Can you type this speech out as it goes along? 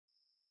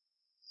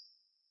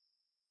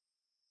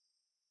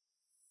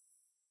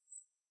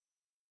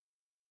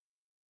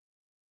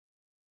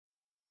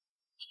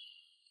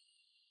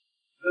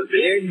The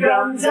big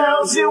gun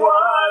tells you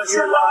what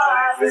your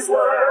life is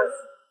worth.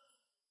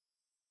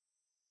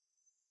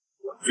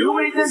 What do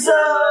we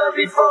deserve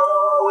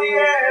before we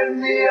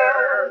end the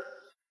earth?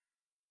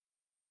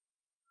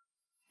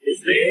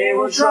 If they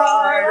will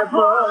try to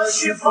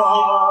push you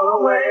far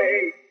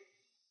away,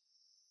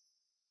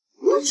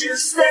 would you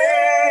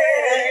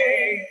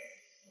stay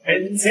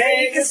and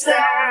take a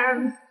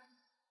stand?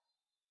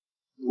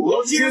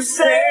 Would you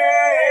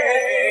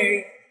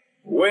stay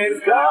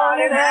with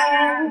gun in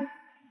hand?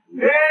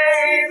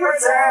 They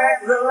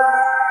protect the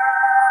land.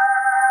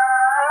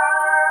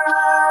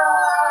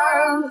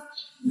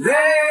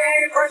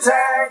 They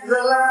protect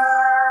the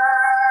land.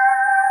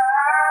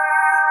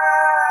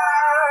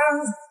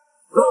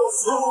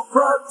 Those who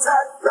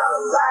protect the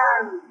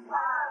land.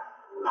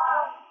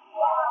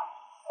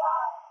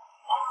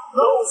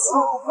 Those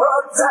who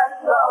protect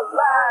the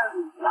land.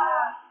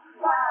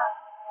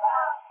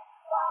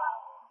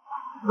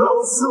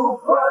 Those who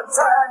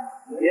protect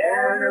the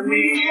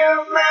enemy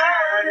of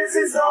man is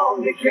his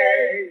own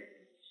decay.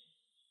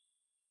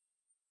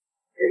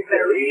 If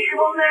they're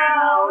evil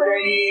now, they're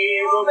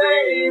evil,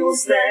 they will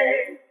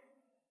stay.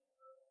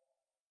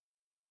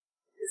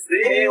 If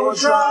they will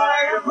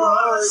try to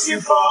push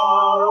you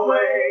far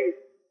away,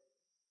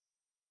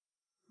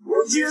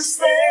 would you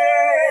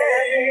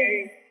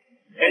stay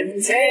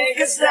and take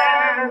a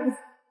stand?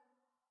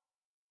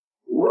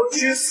 Would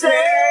you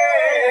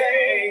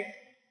stay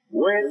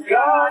with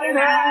God in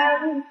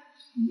hand?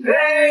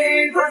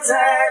 They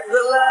protect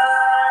the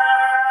land.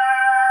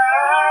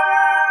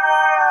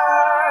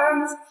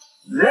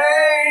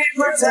 They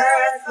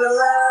protect the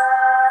land.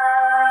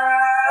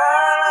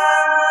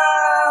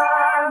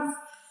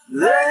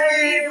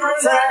 They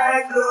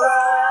protect the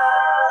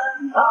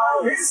land.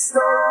 Our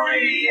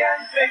history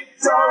and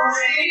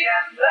victory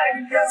and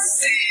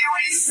legacy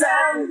we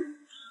send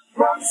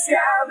from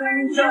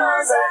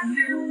scavengers and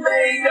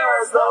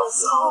invaders, those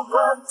who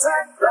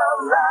protect the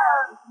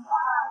land.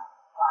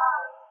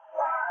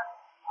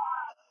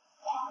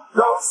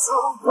 Those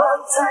who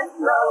protect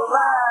the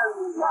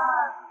land.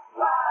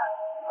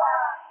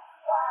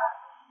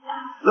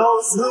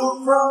 Those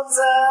who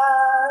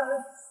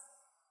protect.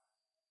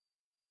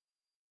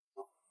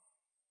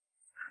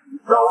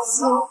 Those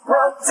who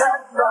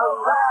protect the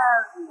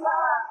land.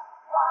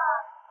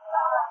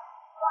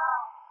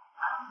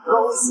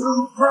 Those who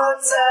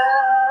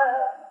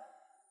protect.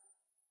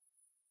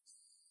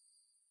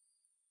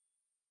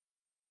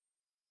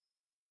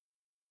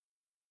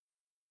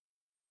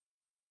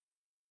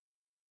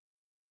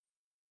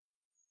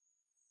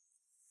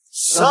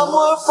 Some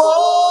were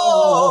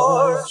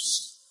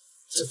forced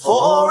to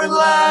foreign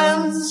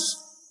lands.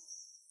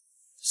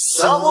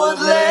 Some would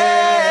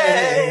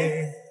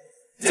lay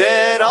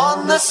dead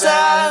on the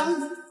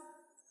sand.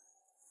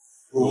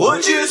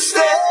 Would you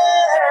stay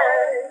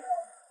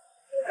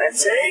and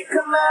take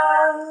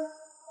command?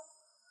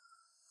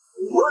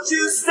 Would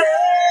you stay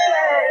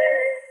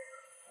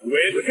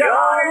with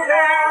God in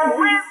hand?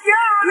 With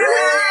God in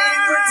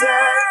hand,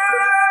 protect the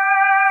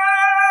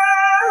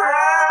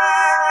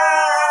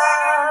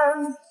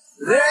land.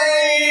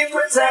 They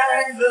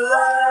protect the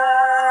land.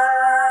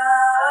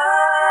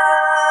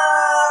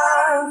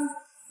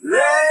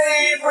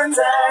 They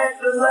protect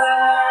the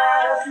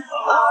land.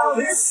 Our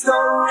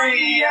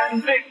history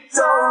and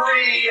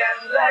victory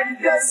and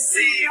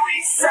legacy we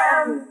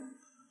send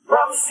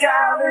from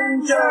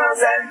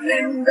scavengers and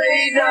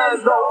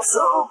invaders, those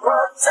who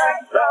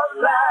protect the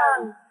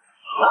land.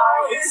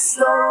 Our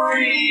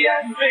history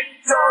and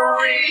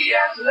victory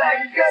and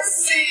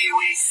legacy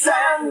we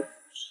send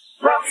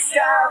from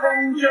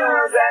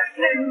scavengers and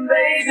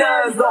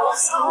invaders,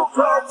 those who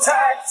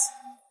protect.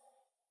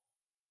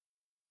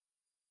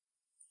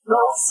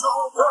 Those who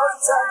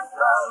protect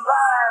the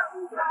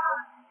land.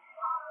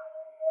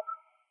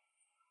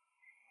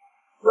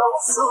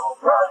 Those who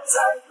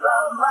protect the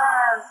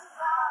land.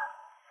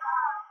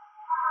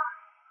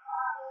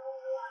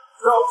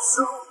 Those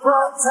who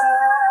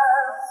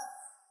protect.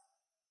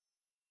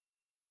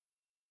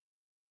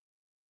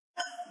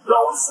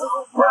 Those who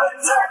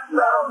protect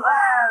the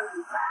land.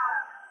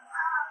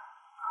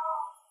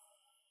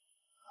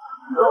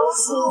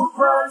 Those who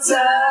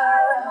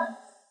protect.